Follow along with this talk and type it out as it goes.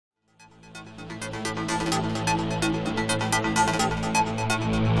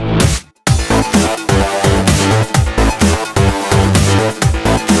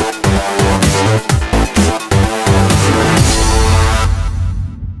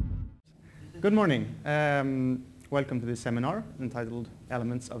Good morning. Welcome to this seminar entitled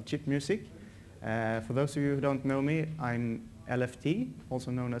Elements of Chip Music. For those of you who don't know me, I'm LFT,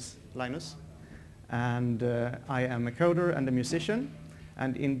 also known as Linus, and I am a coder and a musician.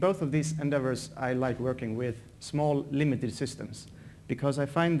 And in both of these endeavors, I like working with small, limited systems because I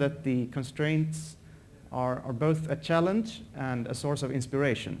find that the constraints are both a challenge and a source of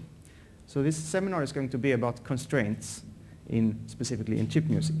inspiration. So this seminar is going to be about constraints, specifically in chip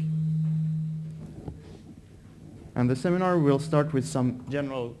music. And the seminar will start with some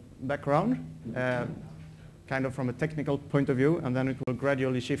general background, kind of from a technical point of view, and then it will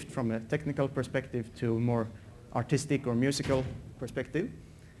gradually shift from a technical perspective to a more artistic or musical perspective.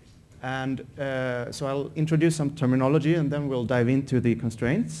 And so I'll introduce some terminology, and then we'll dive into the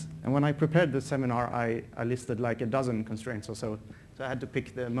constraints. And when I prepared the seminar, I listed like a dozen constraints or so. So I had to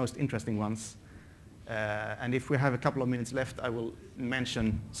pick the most interesting ones. And if we have a couple of minutes left, I will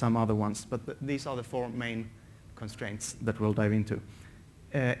mention some other ones. But these are the four main constraints that we'll dive into.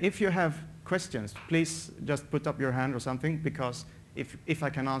 If you have questions, please just put up your hand or something, because if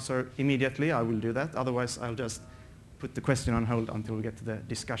I can answer immediately, I will do that. Otherwise, I'll just put the question on hold until we get to the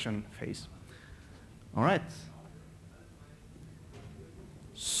discussion phase. All right.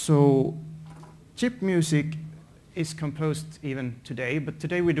 So chip music is composed even today, but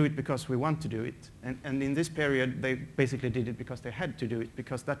today we do it because we want to do it. And in this period, they basically did it because they had to do it,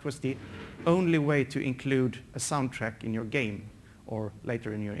 because that was the only way to include a soundtrack in your game or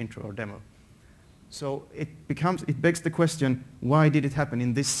later in your intro or demo. So it begs the question, why did it happen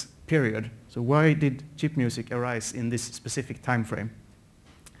in this period? So why did chip music arise in this specific time frame?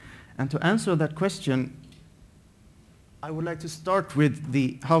 And to answer that question, I would like to start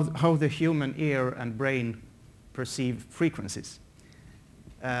with how the human ear and brain perceive frequencies.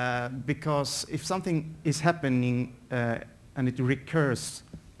 Because if something is happening and it recurs,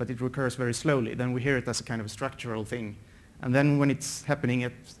 but it recurs very slowly, then we hear it as a kind of a structural thing. And then when it's happening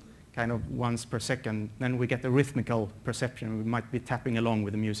at kind of once per second, then we get a rhythmical perception. We might be tapping along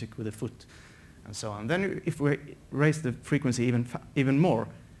with the music with the foot and so on. Then if we raise the frequency even more,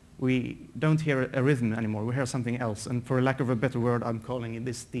 we don't hear a rhythm anymore. We hear something else. And for lack of a better word, I'm calling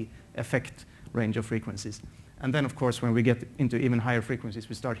this the effect range of frequencies. And then, of course, when we get into even higher frequencies,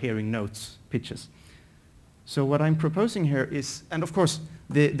 we start hearing notes, pitches. So what I'm proposing here is, and of course,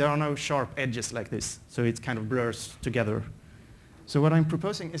 there are no sharp edges like this, so it kind of blurs together. So what I'm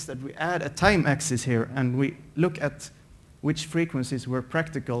proposing is that we add a time axis here, and we look at which frequencies were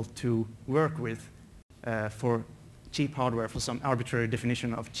practical to work with for cheap hardware, for some arbitrary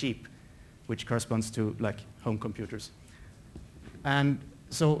definition of cheap, which corresponds to like home computers. And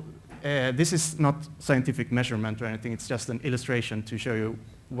so this is not scientific measurement or anything, it's just an illustration to show you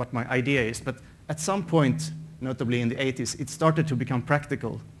what my idea is. But at some point, notably in the 80s, it started to become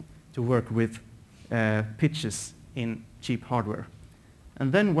practical to work with pitches in cheap hardware.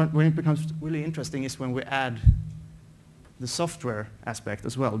 And then when it becomes really interesting is when we add the software aspect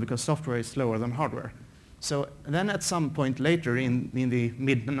as well, because software is slower than hardware. So then at some point later in the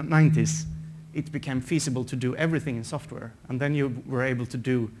mid-90s, it became feasible to do everything in software. And then you were able to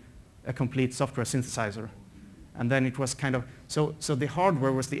do a complete software synthesizer. And then it was kind of, so the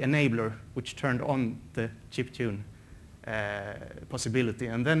hardware was the enabler which turned on the chiptune possibility.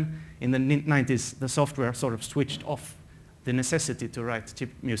 And then in the 90s, the software sort of switched off the necessity to write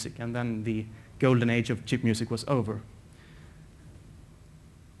chip music. And then the golden age of chip music was over.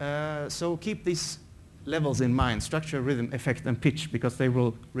 So keep these levels in mind, structure, rhythm, effect, and pitch, because they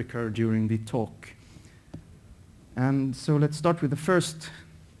will recur during the talk. And so let's start with the first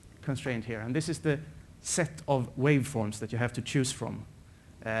constraint here, and this is the set of waveforms that you have to choose from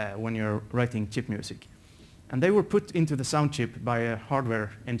when you're writing chip music. And they were put into the sound chip by a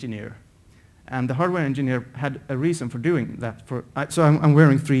hardware engineer. And the hardware engineer had a reason for doing that. So I'm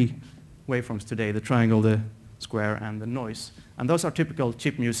wearing three waveforms today, the triangle, the square, and the noise. And those are typical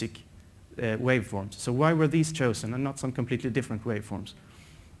chip music waveforms. So why were these chosen and not some completely different waveforms?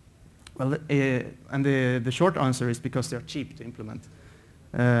 Well, and the short answer is because they're cheap to implement.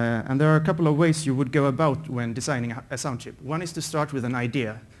 And there are a couple of ways you would go about when designing a sound chip. One is to start with an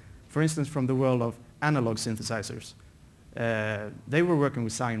idea. For instance, from the world of analog synthesizers. They were working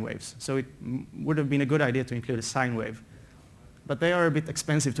with sine waves, so it would have been a good idea to include a sine wave. But they are a bit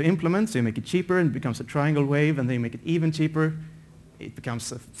expensive to implement, so you make it cheaper and it becomes a triangle wave, and then you make it even cheaper. It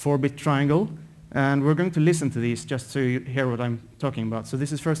becomes a 4-bit triangle. And we're going to listen to these just so you hear what I'm talking about. So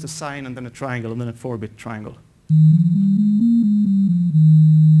this is first a sine, and then a triangle, and then a 4-bit triangle.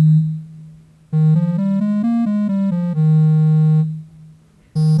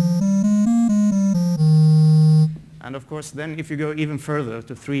 And of course, then if you go even further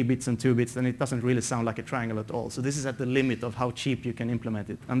to 3 bits and 2 bits, then it doesn't really sound like a triangle at all. So this is at the limit of how cheap you can implement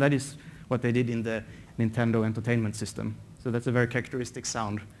it. And that is what they did in the Nintendo Entertainment System. So that's a very characteristic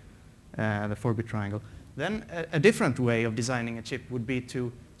sound, the 4-bit triangle. Then a different way of designing a chip would be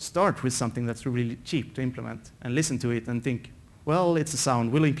to start with something that's really cheap to implement and listen to it and think, well, it's a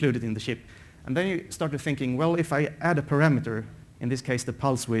sound, we'll include it in the chip. And then you start to thinking, well, if I add a parameter, in this case the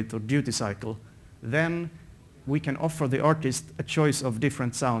pulse width or duty cycle, then we can offer the artist a choice of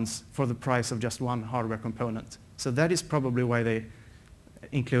different sounds for the price of just one hardware component. So that is probably why they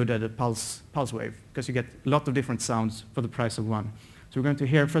included a pulse wave, because you get a lot of different sounds for the price of one. So we're going to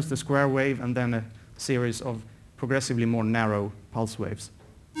hear first a square wave and then a series of progressively more narrow pulse waves.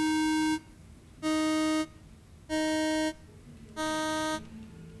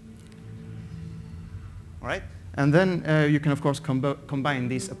 All right? And then you can, of course, combine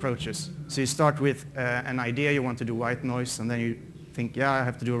these approaches. So you start with an idea, you want to do white noise, and then you think, yeah, I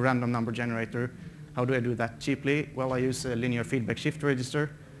have to do a random number generator. How do I do that cheaply? Well, I use a linear feedback shift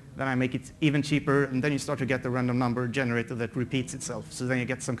register. Then I make it even cheaper, and then you start to get a random number generator that repeats itself. So then you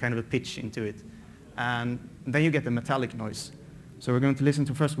get some kind of a pitch into it. And then you get the metallic noise. So we're going to listen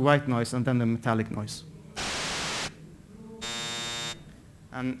to first white noise and then the metallic noise.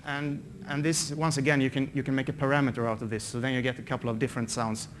 And this, once again, you can make a parameter out of this. So then you get a couple of different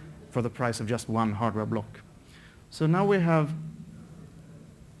sounds for the price of just one hardware block. So now we have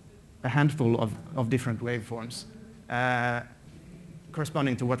a handful of different waveforms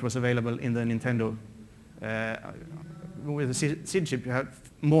corresponding to what was available in the Nintendo. With the SID chip, you had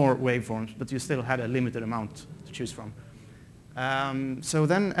more waveforms, but you still had a limited amount to choose from. So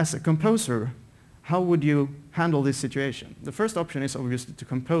then, as a composer, how would you handle this situation? The first option is obviously to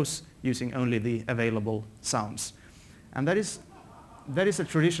compose using only the available sounds. And that is a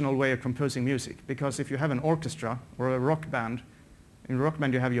traditional way of composing music, because if you have an orchestra or a rock band, in a rock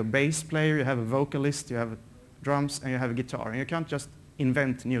band you have your bass player, you have a vocalist, you have drums, and you have a guitar, and you can't just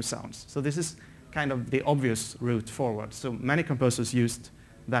invent new sounds. So this is kind of the obvious route forward. So many composers used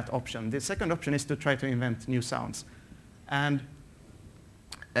that option. The second option is to try to invent new sounds. And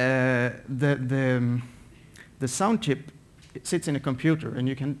the sound chip sits in a computer, and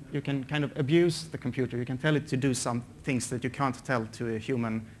you can kind of abuse the computer. You can tell it to do some things that you can't tell to a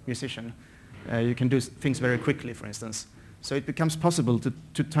human musician. You can do things very quickly, for instance. So it becomes possible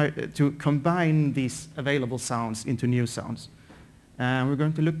to combine these available sounds into new sounds. And we're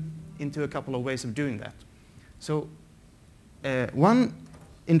going to look into a couple of ways of doing that. So one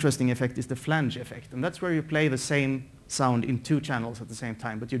interesting effect is the flange effect, and that's where you play the same sound in 2 channels at the same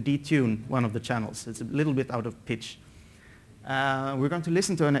time, but you detune one of the channels. It's a little bit out of pitch. We're going to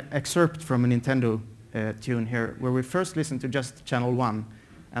listen to an excerpt from a Nintendo tune here, where we first listen to just channel 1,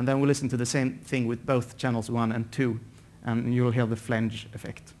 and then we listen to the same thing with both channels 1 and 2, and you'll hear the flange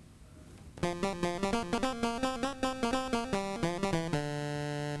effect.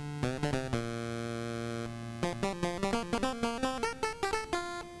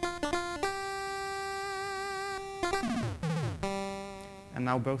 And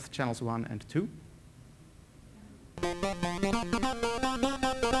now both channels 1 and 2.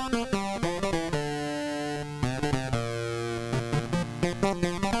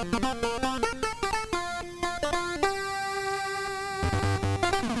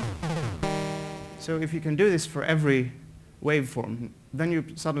 So if you can do this for every waveform, then you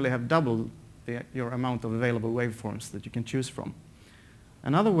suddenly have double your amount of available waveforms that you can choose from.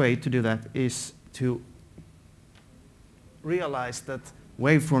 Another way to do that is to realize that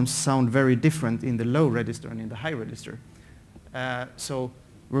waveforms sound very different in the low register and in the high register. So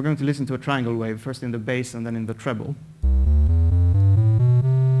we're going to listen to a triangle wave, first in the bass and then in the treble.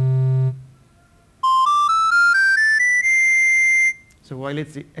 So while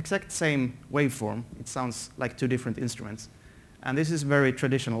it's the exact same waveform, it sounds like 2 different instruments. And this is a very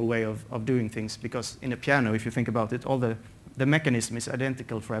traditional way of doing things, because in a piano, if you think about it, all the mechanism is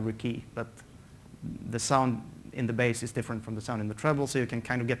identical for every key, but the sound in the bass is different from the sound in the treble, so you can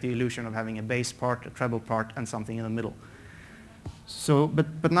kind of get the illusion of having a bass part, a treble part, and something in the middle. So,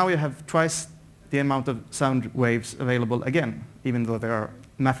 but now you have twice the amount of sound waves available again, even though they are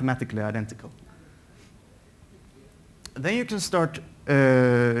mathematically identical. Then you can start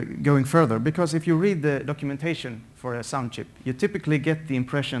going further, because if you read the documentation for a sound chip, you typically get the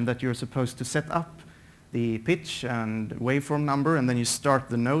impression that you're supposed to set up the pitch and waveform number, and then you start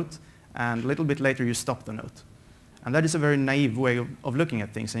the note, and a little bit later you stop the note. And that is a very naive way of looking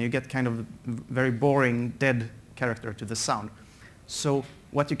at things, and you get kind of a very boring, dead character to the sound. So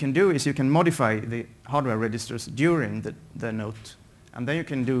what you can do is you can modify the hardware registers during the note, and then you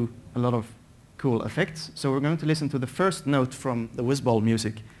can do a lot of cool effects. So we're going to listen to the first note from the whiz-ball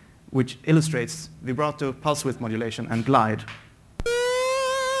music, which illustrates vibrato, pulse width modulation, and glide.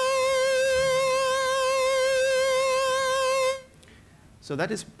 So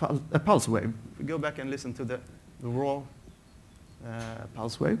that is a pulse wave. We go back and listen to the raw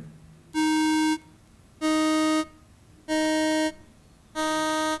pulse wave.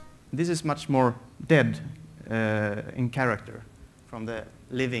 This is much more dead in character from the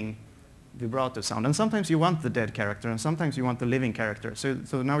living vibrato sound. And sometimes you want the dead character, and sometimes you want the living character.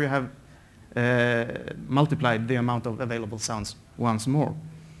 So now you have multiplied the amount of available sounds once more.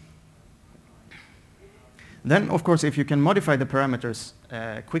 Then, of course, if you can modify the parameters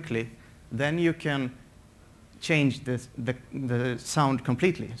quickly, then you can change the sound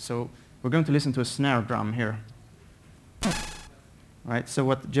completely. So we're going to listen to a snare drum here. Right, so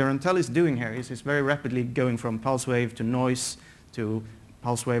what Gerontel is doing here is he's very rapidly going from pulse wave to noise to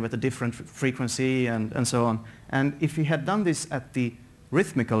pulse wave at a different frequency and so on. And if he had done this at the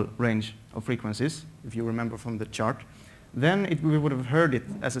rhythmical range of frequencies, if you remember from the chart, then we would have heard it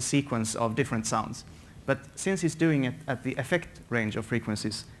as a sequence of different sounds. But since he's doing it at the effect range of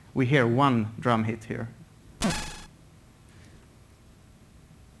frequencies, we hear one drum hit here.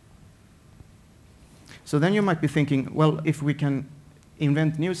 So then you might be thinking, well, if we can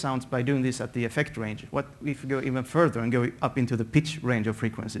invent new sounds by doing this at the effect range, what if we go even further and go up into the pitch range of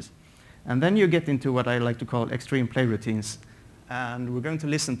frequencies? And then you get into what I like to call extreme play routines. And we're going to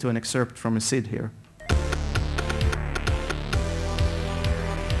listen to an excerpt from a SID here.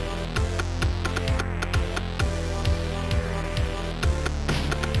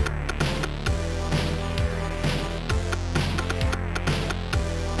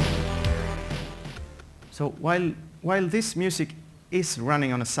 So while this music is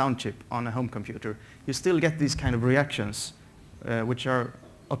running on a sound chip on a home computer, you still get these kind of reactions, which are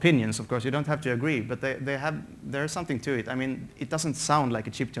opinions, of course. You don't have to agree, but there's something to it. I mean, it doesn't sound like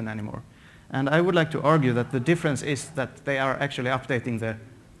a chiptune anymore. And I would like to argue that the difference is that they are actually updating the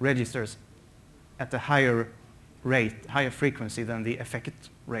registers at a higher rate, higher frequency than the effect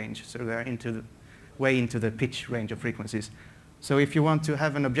range. So they're way into the pitch range of frequencies. So if you want to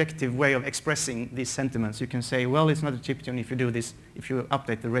have an objective way of expressing these sentiments, you can say, well, it's not a chiptune if you do this, if you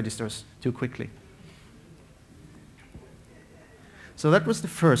update the registers too quickly. So that was the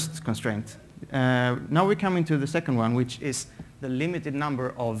first constraint. Now we come into the second one, which is the limited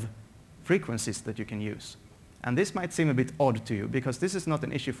number of frequencies that you can use. And this might seem a bit odd to you, because this is not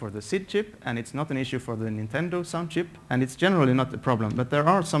an issue for the SID chip, and it's not an issue for the Nintendo sound chip, and it's generally not a problem, but there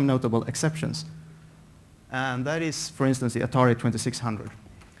are some notable exceptions. And that is, for instance, the Atari 2600,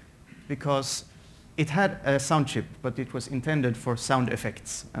 because it had a sound chip, but it was intended for sound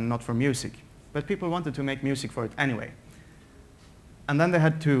effects and not for music. But people wanted to make music for it anyway. And then they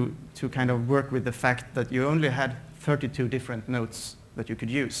had to kind of work with the fact that you only had 32 different notes that you could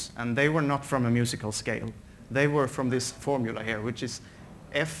use, and they were not from a musical scale. They were from this formula here, which is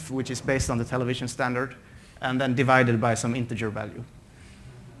F, which is based on the television standard, and then divided by some integer value.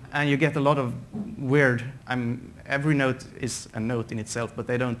 And you get a lot of weird, every note is a note in itself, but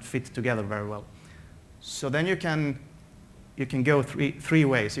they don't fit together very well. So then you can go three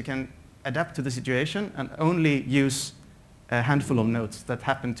ways. You can adapt to the situation and only use a handful of notes that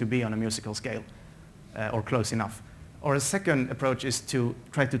happen to be on a musical scale or close enough. Or a second approach is to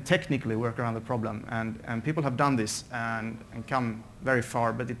try to technically work around the problem. And people have done this and come very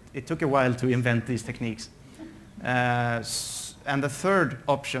far, but it took a while to invent these techniques. And the third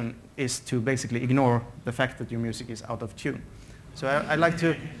option is to basically ignore the fact that your music is out of tune. So I'd like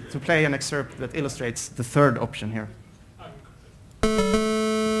to play an excerpt that illustrates the third option here.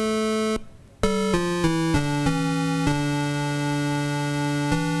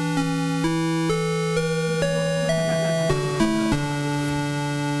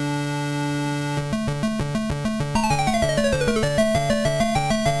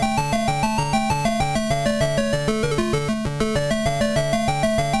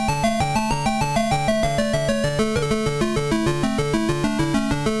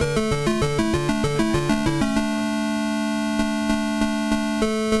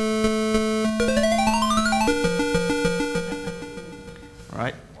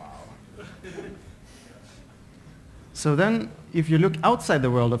 So then, if you look outside the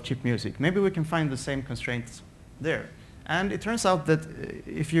world of chip music, maybe we can find the same constraints there. And it turns out that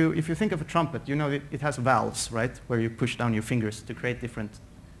if you think of a trumpet, you know it has valves, right, where you push down your fingers to create different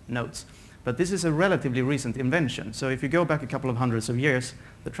notes. But this is a relatively recent invention. So if you go back a couple of hundreds of years,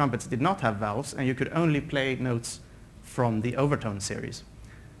 the trumpets did not have valves, and you could only play notes from the overtone series.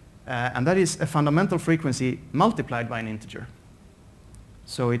 And that is a fundamental frequency multiplied by an integer.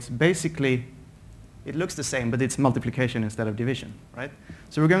 So it's basically It looks the same, but it's multiplication instead of division, right?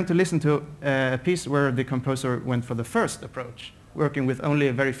 So we're going to listen to a piece where the composer went for the first approach, working with only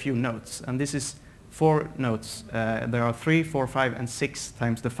a very few notes. And this is 4 notes. There are 3, 4, 5, and 6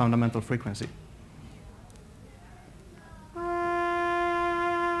 times the fundamental frequency.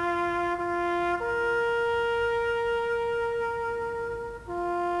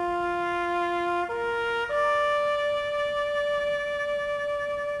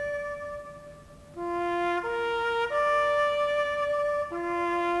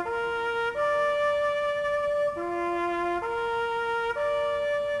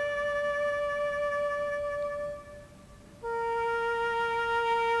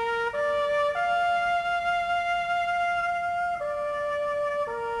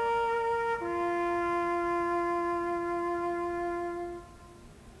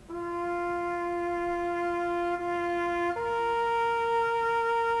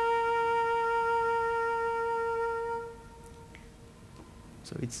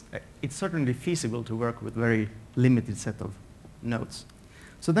 So it's certainly feasible to work with very limited set of notes.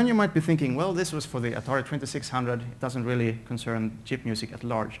 So then you might be thinking, well, this was for the Atari 2600. It doesn't really concern chip music at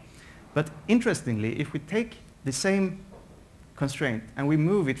large. But interestingly, if we take the same constraint and we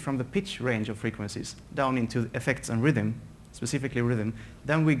move it from the pitch range of frequencies down into effects and rhythm, specifically rhythm,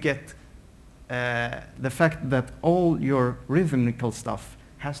 then we get the fact that all your rhythmical stuff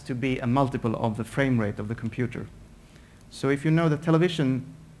has to be a multiple of the frame rate of the computer. So if you know the television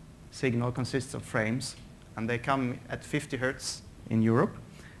signal consists of frames, and they come at 50 hertz in Europe,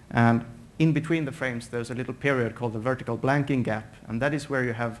 and in between the frames there's a little period called the vertical blanking gap, and that is where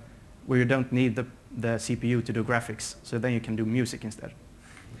you don't need the CPU to do graphics, so then you can do music instead.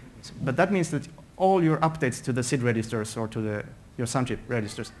 But that means that all your updates to the SID registers or to your soundchip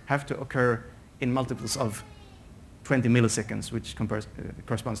registers have to occur in multiples of 20 milliseconds, which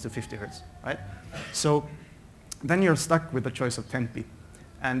corresponds to 50 hertz, right? So then you're stuck with the choice of tempi.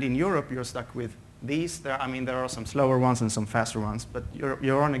 And in Europe, you're stuck with these. There are some slower ones and some faster ones, but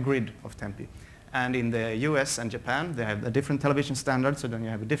you're on a grid of tempi. And in the US and Japan, they have a different television standard, so then you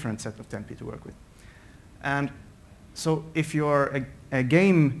have a different set of tempi to work with. And so if you're a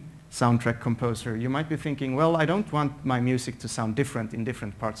game soundtrack composer, you might be thinking, well, I don't want my music to sound different in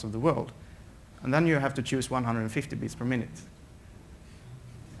different parts of the world. And then you have to choose 150 beats per minute.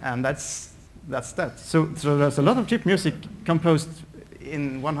 And that's that. So there's a lot of chip music composed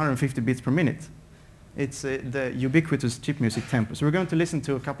in 150 beats per minute. It's the ubiquitous chip music tempo. So we're going to listen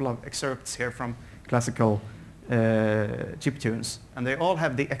to a couple of excerpts here from classical chip tunes. And they all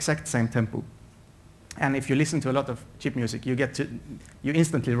have the exact same tempo. And if you listen to a lot of chip music, you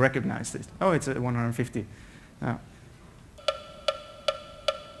instantly recognize this. Oh, it's a 150.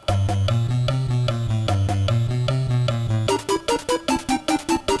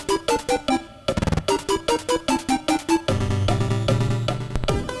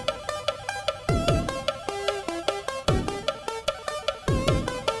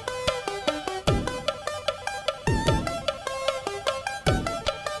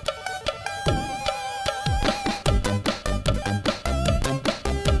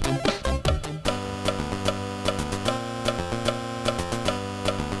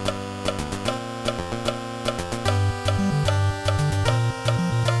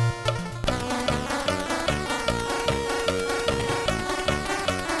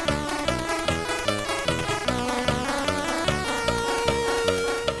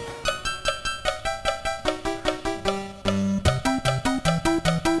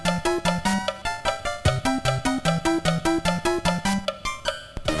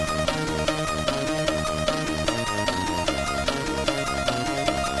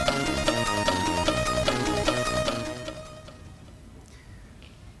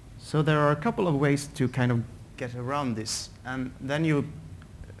 So there are a couple of ways to kind of get around this. And then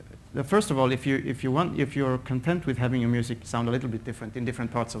first of all, if you're content with having your music sound a little bit different in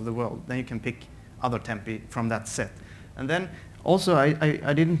different parts of the world, then you can pick other tempi from that set. And then also,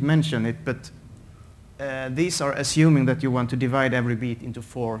 I didn't mention it, but these are assuming that you want to divide every beat into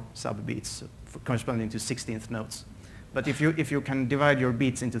 4 sub-beats corresponding to 16th notes. But if you can divide your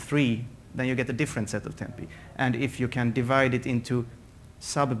beats into 3, then you get a different set of tempi. And if you can divide it into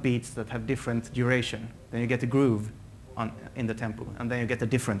sub-beats that have different duration, then you get a groove in the tempo, and then you get a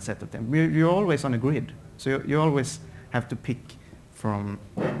different set of tempo. You're always on a grid, so you always have to pick from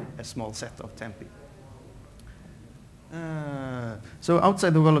a small set of tempi. So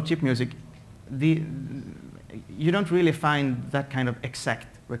outside the world of chip music, you don't really find that kind of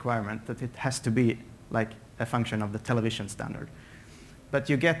exact requirement that it has to be like a function of the television standard.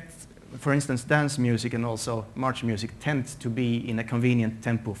 But you get for instance, dance music and also march music tend to be in a convenient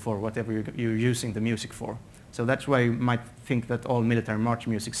tempo for whatever you're using the music for. So that's why you might think that all military march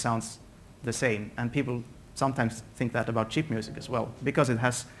music sounds the same. And people sometimes think that about chip music as well, because it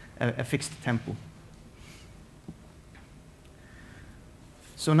has a fixed tempo.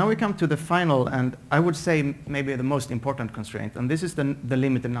 So now we come to the final, and I would say maybe the most important constraint, and this is the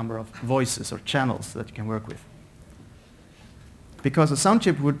limited number of voices or channels that you can work with. Because a sound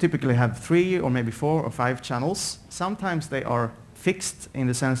chip would typically have 3 or maybe 4 or 5 channels. Sometimes they are fixed in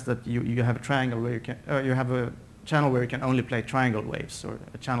the sense that you have a triangle where you have a channel where you can only play triangle waves, or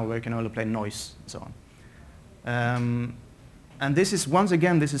a channel where you can only play noise, and so on. And this is, once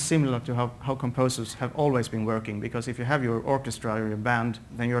again, this is similar to how composers have always been working, because if you have your orchestra or your band,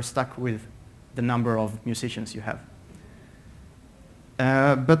 then you're stuck with the number of musicians you have.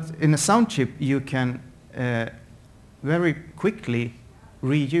 But in a sound chip, you can very quickly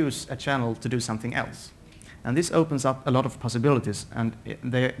reuse a channel to do something else. And this opens up a lot of possibilities, and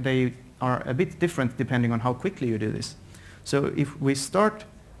they are a bit different depending on how quickly you do this. So if we start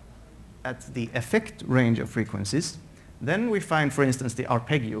at the effect range of frequencies, then we find, for instance, the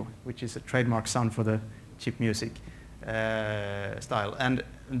arpeggio, which is a trademark sound for the chip music style. And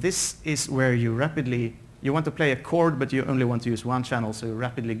this is where you want to play a chord, but you only want to use one channel, so you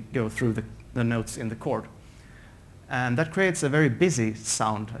rapidly go through the notes in the chord. And that creates a very busy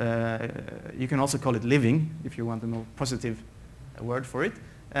sound. You can also call it living, if you want a more positive word for it.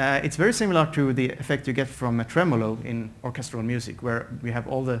 It's very similar to the effect you get from a tremolo in orchestral music, where we have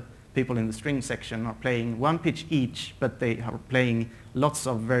all the people in the string section are playing one pitch each, but they are playing lots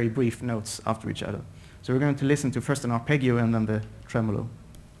of very brief notes after each other. So we're going to listen to first an arpeggio and then the tremolo.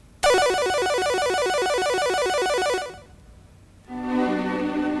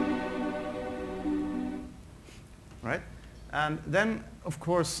 Right? And then, of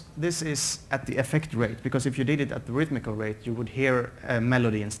course, this is at the effect rate, because if you did it at the rhythmical rate, you would hear a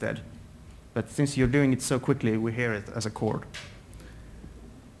melody instead. But since you're doing it so quickly, we hear it as a chord.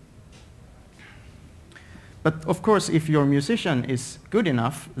 But of course, if your musician is good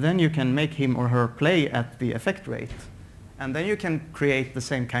enough, then you can make him or her play at the effect rate. And then you can create the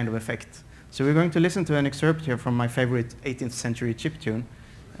same kind of effect. So we're going to listen to an excerpt here from my favorite 18th century chiptune,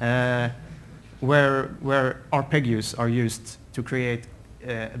 where arpeggios are used to create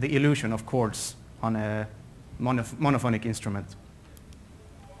the illusion of chords on a monophonic instrument.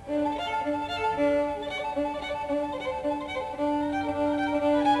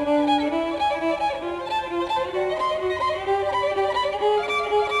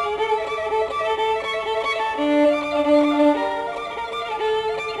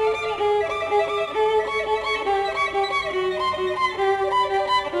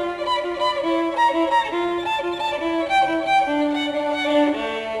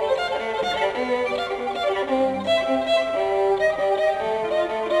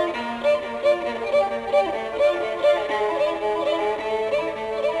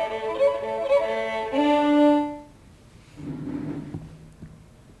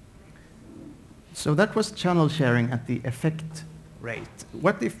 So that was channel sharing at the effect rate.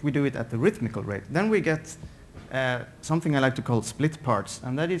 What if we do it at the rhythmical rate? Then we get something I like to call split parts.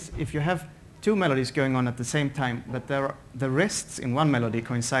 And that is if you have 2 melodies going on at the same time, but the rests in one melody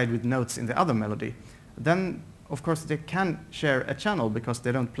coincide with notes in the other melody, then of course they can share a channel because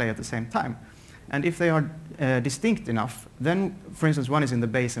they don't play at the same time. And if they are distinct enough, then for instance one is in the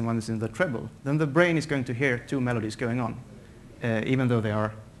bass and one is in the treble, then the brain is going to hear 2 melodies going on, even though they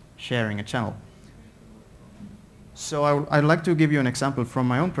are sharing a channel. So I'd like to give you an example from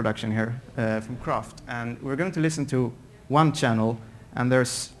my own production here, from Craft. And we're going to listen to one channel, and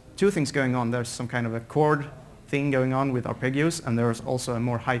there's 2 things going on. There's some kind of a chord thing going on with arpeggios, and there's also a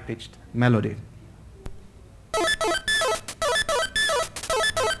more high-pitched melody.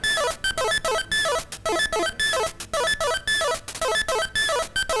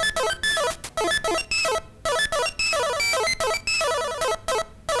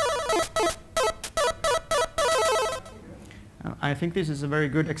 I think this is a very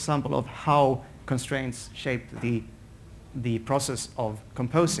good example of how constraints shape the process of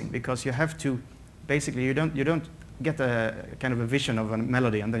composing, because you have to basically you don't get a kind of a vision of a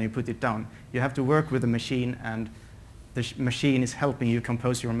melody and then you put it down. You have to work with the machine, and the machine is helping you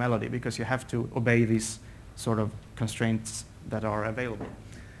compose your melody because you have to obey these sort of constraints that are available.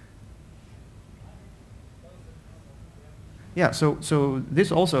 Yeah, so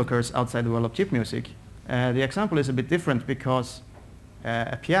this also occurs outside the world of chip music. The example is a bit different because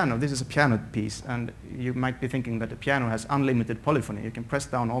a piano, this is a piano piece, and you might be thinking that the piano has unlimited polyphony. You can press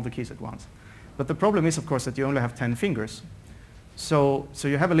down all the keys at once. But the problem is, of course, that you only have 10 fingers. So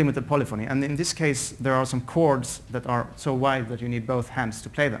you have a limited polyphony, and in this case there are some chords that are so wide that you need both hands to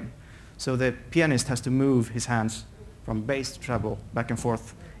play them. So the pianist has to move his hands from bass to treble, back and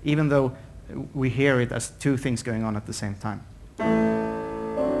forth, even though we hear it as two things going on at the same time.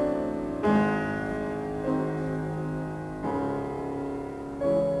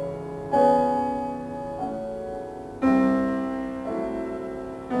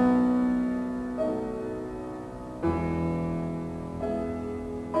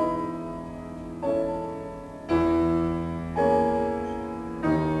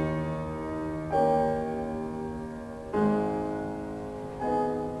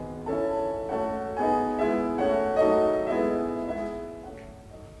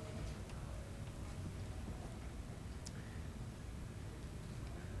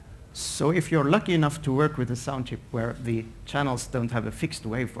 So if you're lucky enough to work with a sound chip where the channels don't have a fixed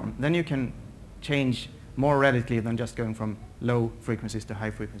waveform, then you can change more radically than just going from low frequencies to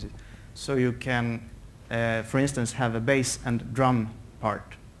high frequencies. So you can, for instance, have a bass and drum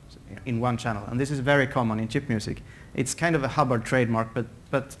part in one channel. And this is very common in chip music. It's kind of a Hubbard trademark,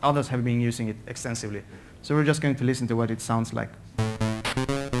 but others have been using it extensively. So we're just going to listen to what it sounds like.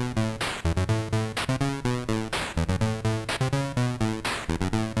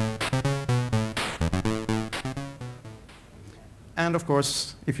 And of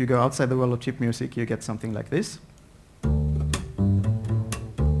course, if you go outside the world of chip music, you get something like this.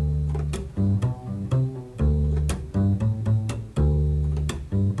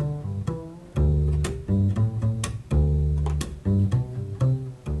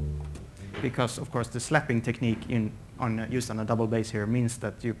 Because, of course, the slapping technique used on a double bass here means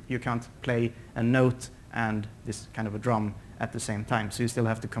that you can't play a note and this kind of a drum at the same time. So you still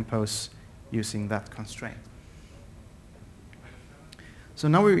have to compose using that constraint. So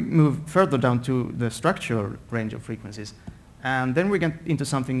now we move further down to the structural range of frequencies. And then we get into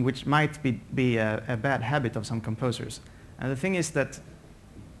something which might be a bad habit of some composers. And the thing is that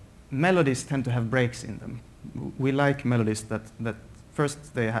melodies tend to have breaks in them. We like melodies that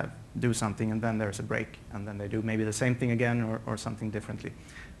first they do something and then there's a break, and then they do maybe the same thing again or something differently.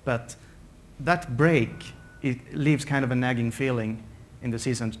 But that break, it leaves kind of a nagging feeling in the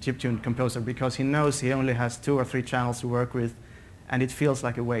seasoned chip-tuned composer, because he knows he only has 2 or 3 channels to work with, and it feels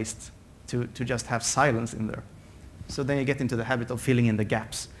like a waste to just have silence in there. So then you get into the habit of filling in the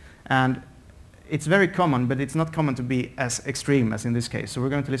gaps. And it's very common, but it's not common to be as extreme as in this case. So we're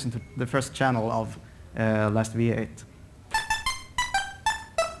going to listen to the first channel of Last V8.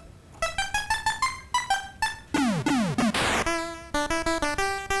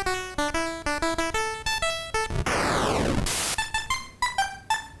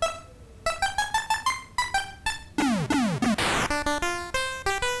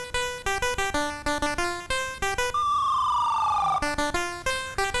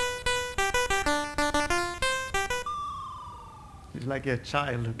 He's like a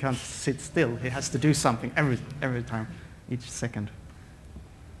child who can't sit still. He has to do something every time, each second.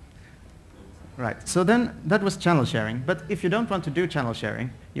 Right, so then that was channel sharing. But if you don't want to do channel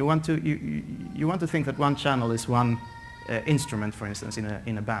sharing, you want to think that one channel is one instrument, for instance,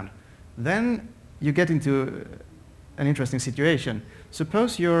 in a band. Then you get into an interesting situation.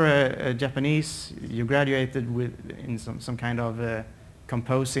 Suppose you're a Japanese, you graduated in some kind of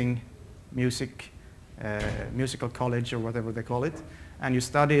composing musical college or whatever they call it, and you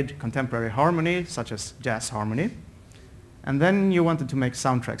studied contemporary harmony, such as jazz harmony, and then you wanted to make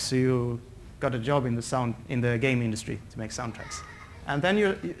soundtracks, so you got a job in the game industry to make soundtracks. And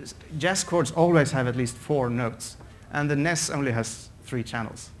then jazz chords always have at least 4 notes, and the NES only has 3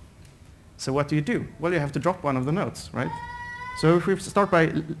 channels. So what do? Well, you have to drop one of the notes, right? So if we start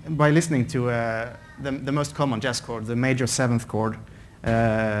by listening to the most common jazz chord, the major 7th chord,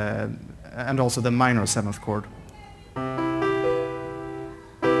 and also the minor 7th chord.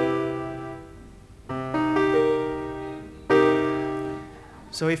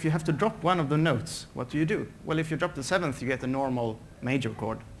 So if you have to drop one of the notes, what do? Well, if you drop the 7th, you get the normal major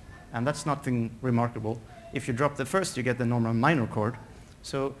chord, and that's nothing remarkable. If you drop the 1st, you get the normal minor chord.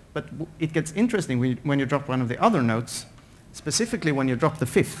 But it gets interesting when you drop one of the other notes, specifically when you drop the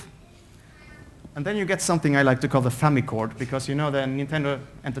 5th. And then you get something I like to call the Famichord, because you know the Nintendo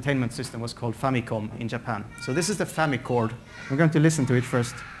Entertainment System was called Famicom in Japan. So this is the Famichord. We're going to listen to it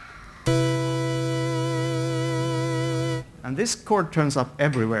first. And this chord turns up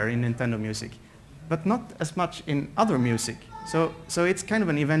everywhere in Nintendo music, but not as much in other music. So it's kind of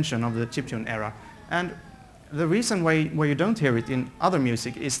an invention of the chiptune era. And the reason why you don't hear it in other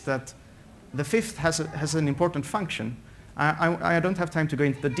music is that the 5th has an important function. I don't have time to go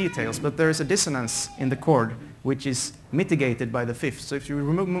into the details, but there is a dissonance in the chord which is mitigated by the fifth. So if you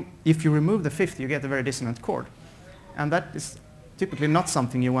remove the fifth, you get a very dissonant chord. And that is typically not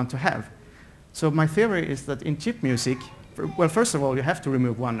something you want to have. So my theory is that in chip music, well, first of all, you have to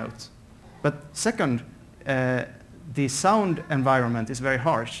remove one note. But second, the sound environment is very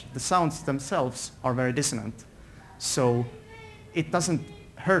harsh. The sounds themselves are very dissonant. So it doesn't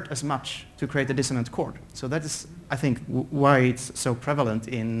hurt as much to create a dissonant chord. So that is, I think, why it's so prevalent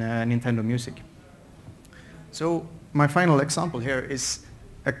in Nintendo music. So my final example here is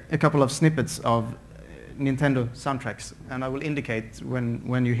a couple of snippets of Nintendo soundtracks, and I will indicate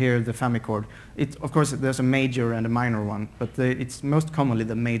when you hear the Famichord. Of course, there's a major and a minor one, but it's most commonly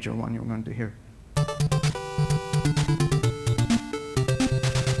the major one you're going to hear.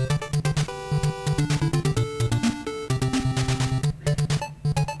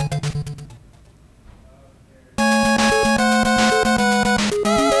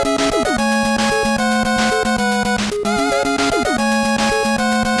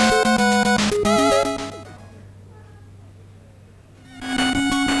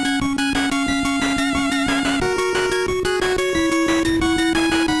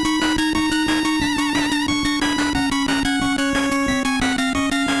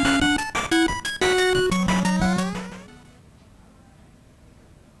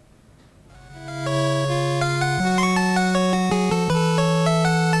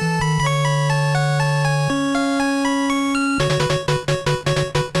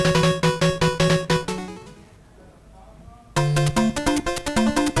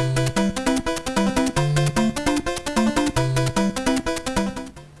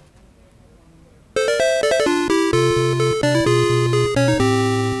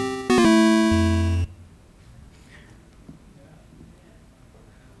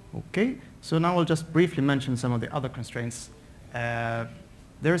 Okay, so now I'll just briefly mention some of the other constraints.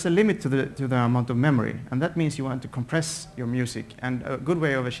 There is a limit to the amount of memory, and that means you want to compress your music. And a good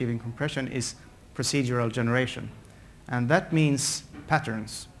way of achieving compression is procedural generation. And that means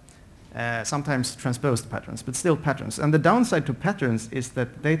patterns, sometimes transposed patterns, but still patterns. And the downside to patterns is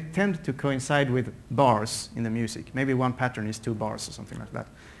that they tend to coincide with bars in the music. Maybe one pattern is 2 bars or something like that.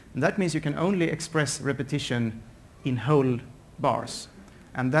 And that means you can only express repetition in whole bars.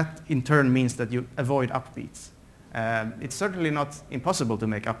 And that in turn means that you avoid upbeats. It's certainly not impossible to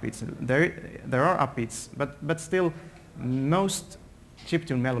make upbeats. There are upbeats, but still most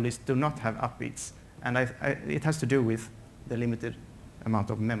chiptune melodies do not have upbeats. And it has to do with the limited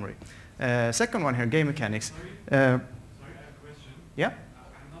amount of memory. Second one here, game mechanics. Sorry, I have a question. Yeah? I'm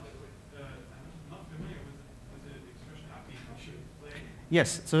not familiar with the expression upbeat. Could you explain?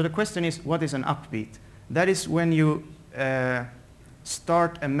 Yes, so the question is, what is an upbeat? That is when you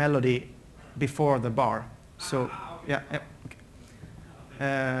start a melody before the bar. So, okay.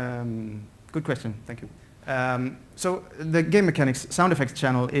 Good question, thank you. So the game mechanics sound effects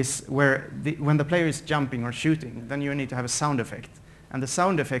channel is where when the player is jumping or shooting, then you need to have a sound effect. And the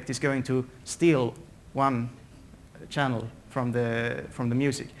sound effect is going to steal one channel from the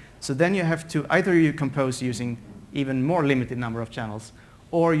music. So then you have to, either you compose using even more limited number of channels,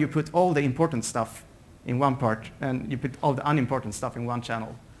 or you put all the important stuff in one part, and you put all the unimportant stuff in one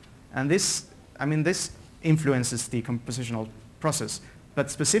channel. And this influences the compositional process,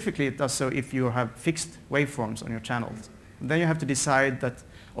 but specifically it does so if you have fixed waveforms on your channels. Then you have to decide that,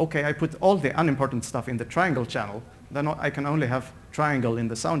 okay, I put all the unimportant stuff in the triangle channel, then I can only have triangle in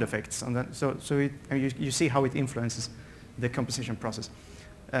the sound effects, and then, so you see how it influences the composition process.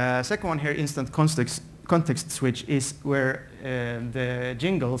 Second one here, instant context switch, is where the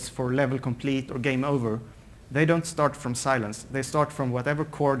jingles for level complete or game over, they don't start from silence. They start from whatever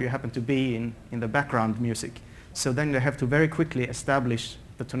chord you happen to be in the background music. So then they have to very quickly establish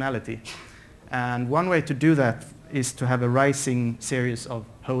the tonality. And one way to do that is to have a rising series of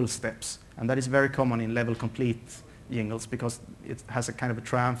whole steps. And that is very common in level complete jingles because it has a kind of a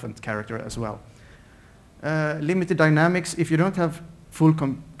triumphant character as well. Limited dynamics, if you don't have full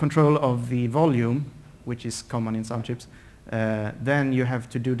control of the volume, which is common in sound chips, then you have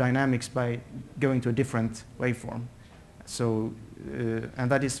to do dynamics by going to a different waveform. So,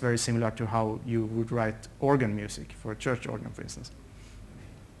 and that is very similar to how you would write organ music for a church organ, for instance.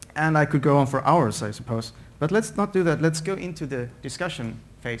 And I could go on for hours, I suppose. But let's not do that. Let's go into the discussion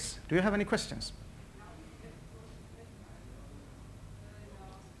phase. Do you have any questions?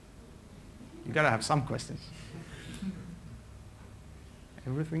 You gotta have some questions.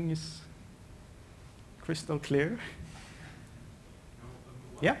 Everything is crystal clear.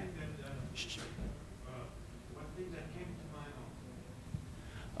 Yeah?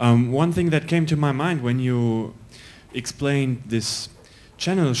 One thing that came to my mind when you explained this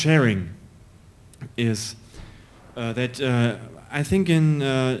channel sharing is that I think in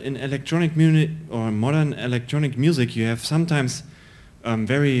electronic music or modern electronic music you have sometimes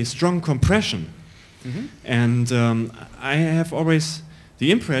very strong compression. Mm-hmm. And I have always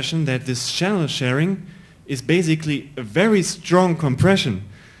the impression that this channel sharing is basically a very strong compression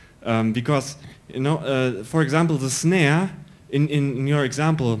because, you know, for example, the snare in your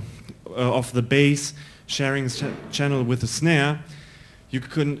example of the bass sharing channel with the snare, you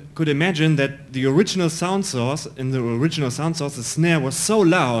could imagine that the original sound source, the snare was so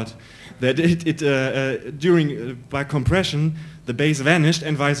loud that by compression, the bass vanished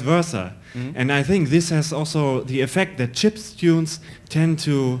and vice versa. Mm-hmm. And I think this has also the effect that chiptunes tend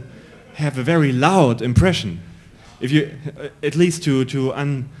to have a very loud impression, if you, at least to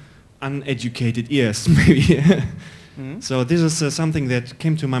uneducated ears, maybe. Mm-hmm. So this is something that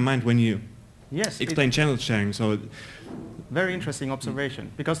came to my mind when you explained channel sharing. So, very interesting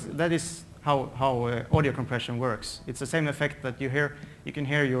observation, because that is how audio compression works. It's the same effect that you hear. You can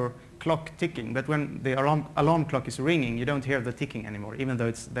hear your clock ticking, but when the alarm clock is ringing, you don't hear the ticking anymore, even though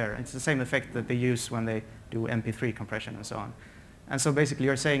it's there. It's the same effect that they use when they do MP3 compression and so on. And so basically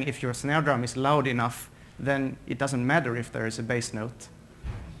you're saying if your snare drum is loud enough, then it doesn't matter if there is a bass note.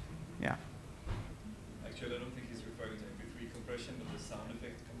 Yeah. Actually, I don't think he's referring to MP3 compression, but the sound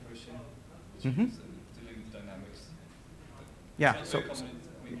effect compression, which Mm-hmm. is to link the dynamics. Yeah. It's So. very common.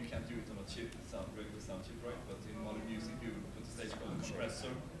 I mean, you can't do it on a chip, regular sound chip, right? But in modern music, you put a stage called a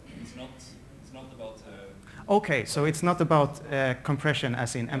compressor. It's not about. Okay, so it's not about compression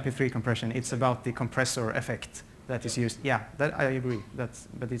as in MP3 compression. It's about the compressor effect that is used. Yeah, that I agree.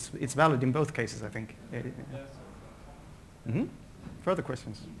 But it's valid in both cases, I think. Mm-hmm. Further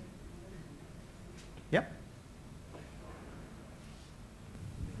questions? Yeah.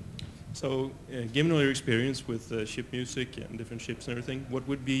 So, given all your experience with chip music and different chips and everything, what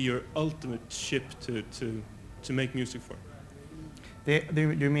would be your ultimate chip to make music for? Do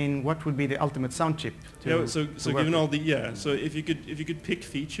you mean what would be the ultimate sound chip? So given all the so if you could pick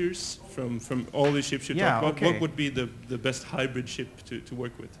features from all the chips you talked about, what would be the best hybrid chip to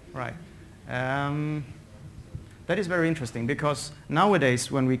work with? Right. That is very interesting, because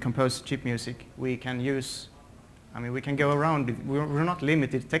nowadays when we compose chip music, we can use, we can go around, we're not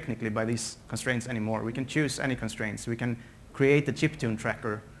limited technically by these constraints anymore. We can choose any constraints. We can create a chiptune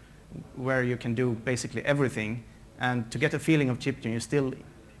tracker where you can do basically everything. And to get a feeling of chiptune, you still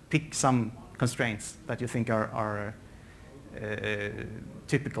pick some constraints that you think are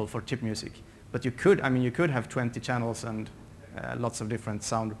typical for chip music. But you could have 20 channels and lots of different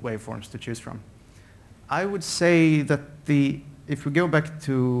sound waveforms to choose from. I would say that if we go back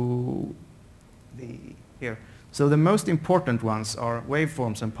to here, so the most important ones are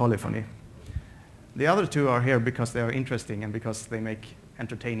waveforms and polyphony. The other two are here because they are interesting and because they make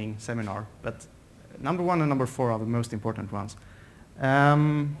entertaining seminar. But number 1 and number 4 are the most important ones.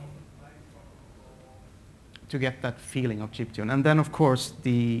 To get that feeling of chiptune. And then, of course,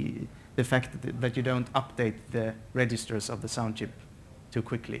 the fact that you don't update the registers of the sound chip too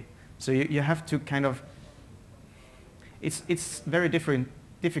quickly. So you have to kind of... It's very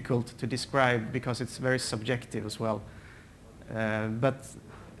difficult to describe because it's very subjective as well.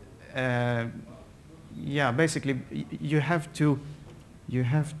 Yeah, basically, you have to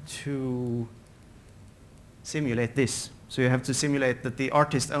simulate this. So you have to simulate that the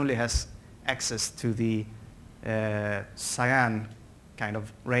artist only has access to the cyan kind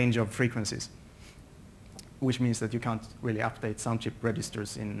of range of frequencies, which means that you can't really update sound chip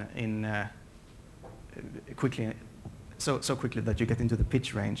registers quickly, so quickly that you get into the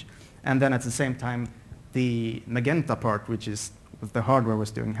pitch range. And then at the same time, the magenta part, which is what the hardware was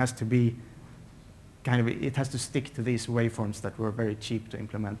doing, has to be it has to stick to these waveforms that were very cheap to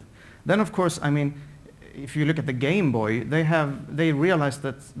implement. Then, of course, if you look at the Game Boy, they realized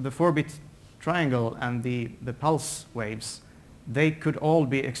that the 4-bit triangle and the pulse waves, they could all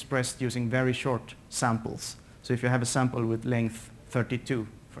be expressed using very short samples. So if you have a sample with length 32,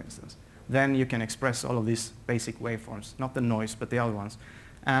 for instance, then you can express all of these basic waveforms, not the noise, but the other ones.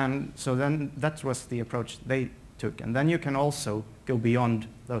 And so then that was the approach they took. And then you can also go beyond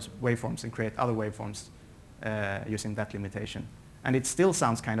those waveforms and create other waveforms using that limitation. And it still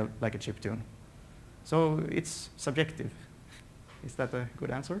sounds kind of like a chiptune. So it's subjective. Is that a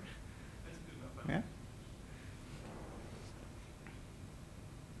good answer? That's good enough. Yeah.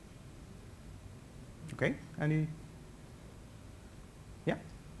 Okay. Any? Yeah.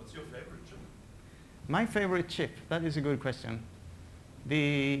 What's your favorite chip? My favorite chip. That is a good question.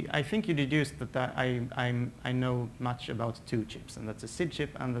 I think you deduced that I know much about 2 chips, and that's a SID chip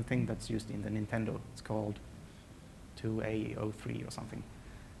and the thing that's used in the Nintendo. It's called to A03 or something.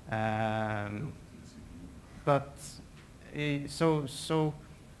 But so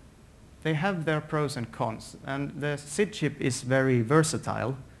they have their pros and cons, and the SID chip is very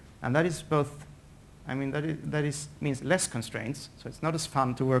versatile, and that is both. I mean, that means less constraints, so it's not as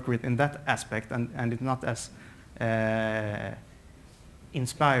fun to work with in that aspect, and it's not as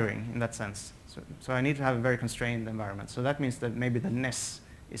inspiring in that sense. So I need to have a very constrained environment. So that means that maybe the NES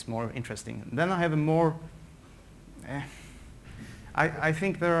is more interesting. Then I have a more. I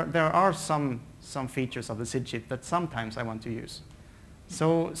think there are some features of the SID chip that sometimes I want to use.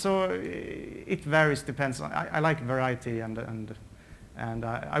 So it varies, depends. I like variety, and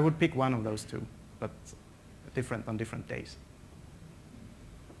I would pick one of those two, but different on different days.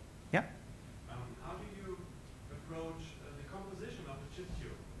 Yeah. How do you approach the composition of a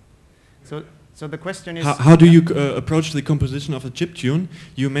chiptune? So the question is... How do you approach the composition of a chiptune?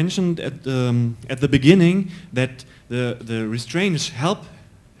 You mentioned at the beginning that the restraints help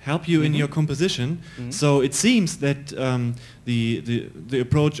you in your composition. So it seems that the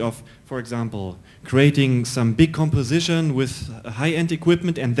approach of, for example, creating some big composition with high-end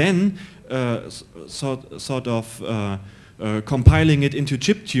equipment and then sort of compiling it into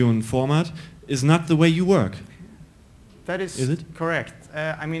chiptune format is not the way you work. That is it? Correct.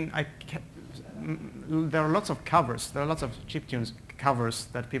 I mean, there are lots of covers. There are lots of chiptunes covers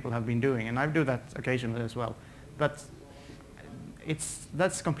that people have been doing, and I do that occasionally as well. But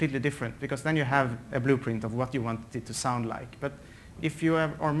that's completely different, because then you have a blueprint of what you want it to sound like. But if you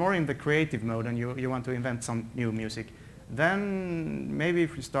are more in the creative mode and you want to invent some new music, then maybe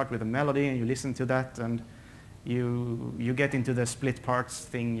if you start with a melody and you listen to that and you get into the split parts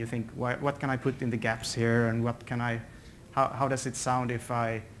thing, you think, what can I put in the gaps here, and how does it sound if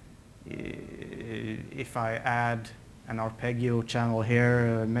I add an arpeggio channel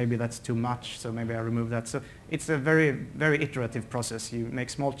here? Maybe that's too much, so maybe I remove that. So it's a very, very iterative process. You make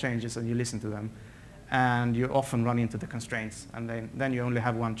small changes and you listen to them, and you often run into the constraints, and then you only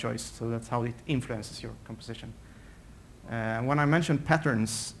have one choice. So that's how it influences your composition. When I mentioned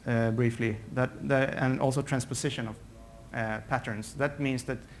patterns briefly, and also transposition of patterns, that means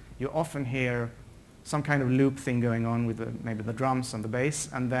that you often hear some kind of loop thing going on with maybe the drums and the bass,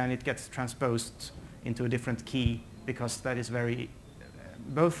 and then it gets transposed into a different key, because that is very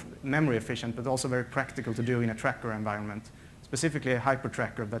both memory efficient but also very practical to do in a tracker environment, specifically a hyper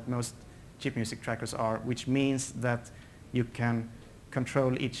tracker that most chip music trackers are, which means that you can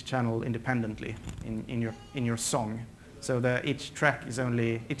control each channel independently in your song. So each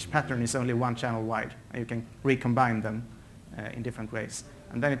pattern is only one channel wide, and you can recombine them in different ways.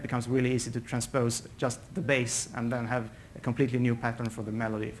 And then it becomes really easy to transpose just the bass and then have a completely new pattern for the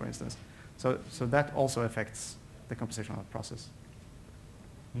melody, for instance. So that also affects the compositional process.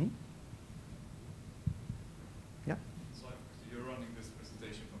 Yeah? So you're running this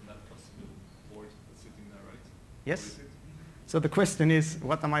presentation from that possible board that's sitting there, right? Yes. So the question is,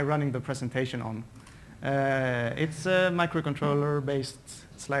 what am I running the presentation on? It's a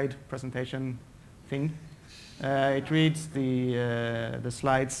microcontroller-based slide presentation thing. It reads the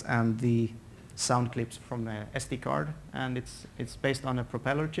slides and the sound clips from an SD card, and it's based on a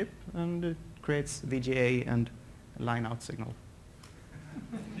propeller chip, and it creates VGA and a line-out signal.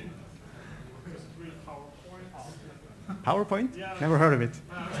 PowerPoint? Yeah. Never heard of it. So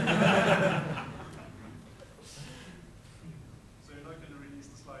you're not going to release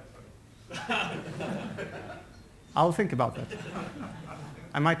the slides? I'll think about that.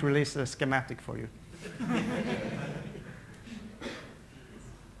 I might release a schematic for you.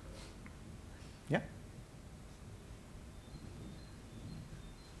 Yeah?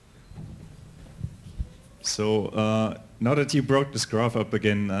 So now that you brought this graph up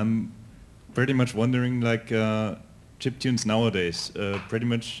again, I'm pretty much wondering, like, chiptunes nowadays pretty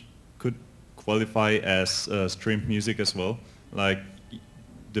much could qualify as streamed music as well. Like,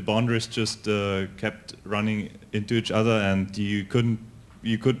 the boundaries just kept running into each other, and you could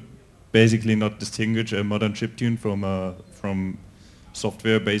basically not distinguish a modern chiptune from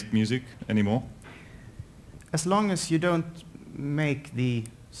software-based music anymore. As long as you don't make the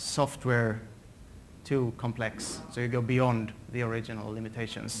software too complex, so you go beyond the original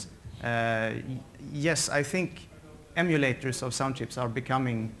limitations. Yes, I think emulators of sound chips are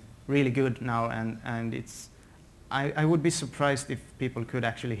becoming really good now, and it's. I would be surprised if people could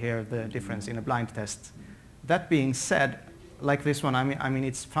actually hear the difference in a blind test. That being said, like this one, I mean,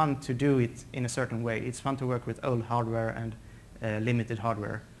 it's fun to do it in a certain way. It's fun to work with old hardware and limited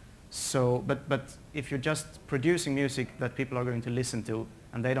hardware. So, but if you're just producing music that people are going to listen to,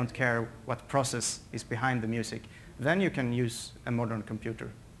 and they don't care what process is behind the music, then you can use a modern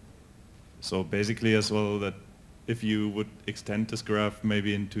computer. So basically as well, that if you would extend this graph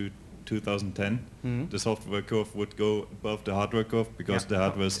maybe into 2010, the software curve would go above the hardware curve because the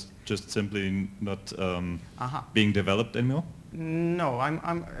hardware is just simply not being developed anymore? No,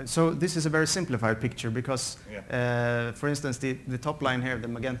 so this is a very simplified picture because, for instance, the top line here, the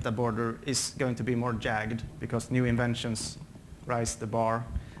magenta border, is going to be more jagged because new inventions rise the bar.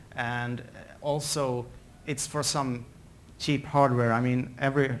 And also, it's for some cheap hardware. I mean,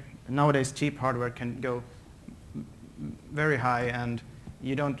 nowadays cheap hardware can go very high, and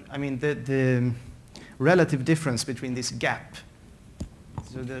you don't, I mean, the relative difference between this gap,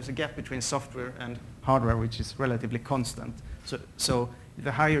 so there's a gap between software and hardware which is relatively constant. So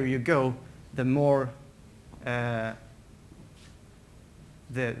the higher you go, the more the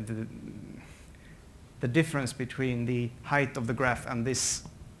difference between the height of the graph and this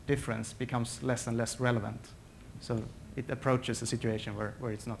difference becomes less and less relevant. So it approaches a situation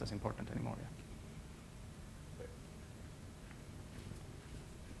where it's not as important anymore.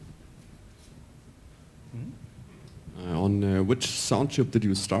 Yeah. On which sound chip did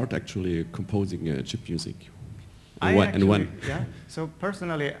you start actually composing chip music? And when? Yeah. So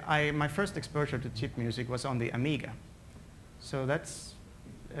personally, my first exposure to chip music was on the Amiga. So that's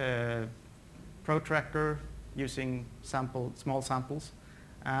Pro Tracker using small samples.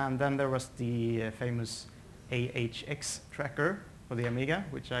 And then there was the famous AHX tracker for the Amiga,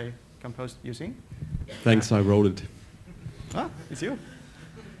 which I composed using. Thanks, I wrote it. Ah, it's you.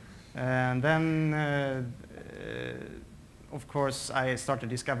 And then, of course, I started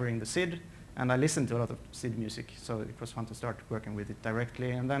discovering the SID, and I listened to a lot of SID music, so it was fun to start working with it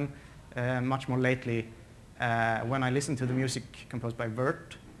directly. And then, much more lately, when I listened to the music composed by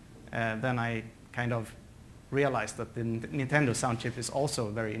Vert, then I kind of realized that the Nintendo sound chip is also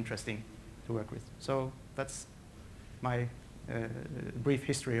very interesting to work with. So that's my brief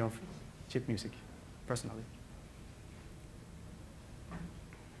history of chip music, personally.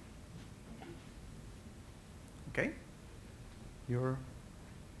 Okay? You're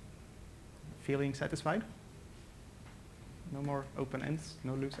feeling satisfied? No more open ends,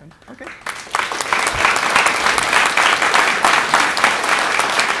 no loose ends? Okay.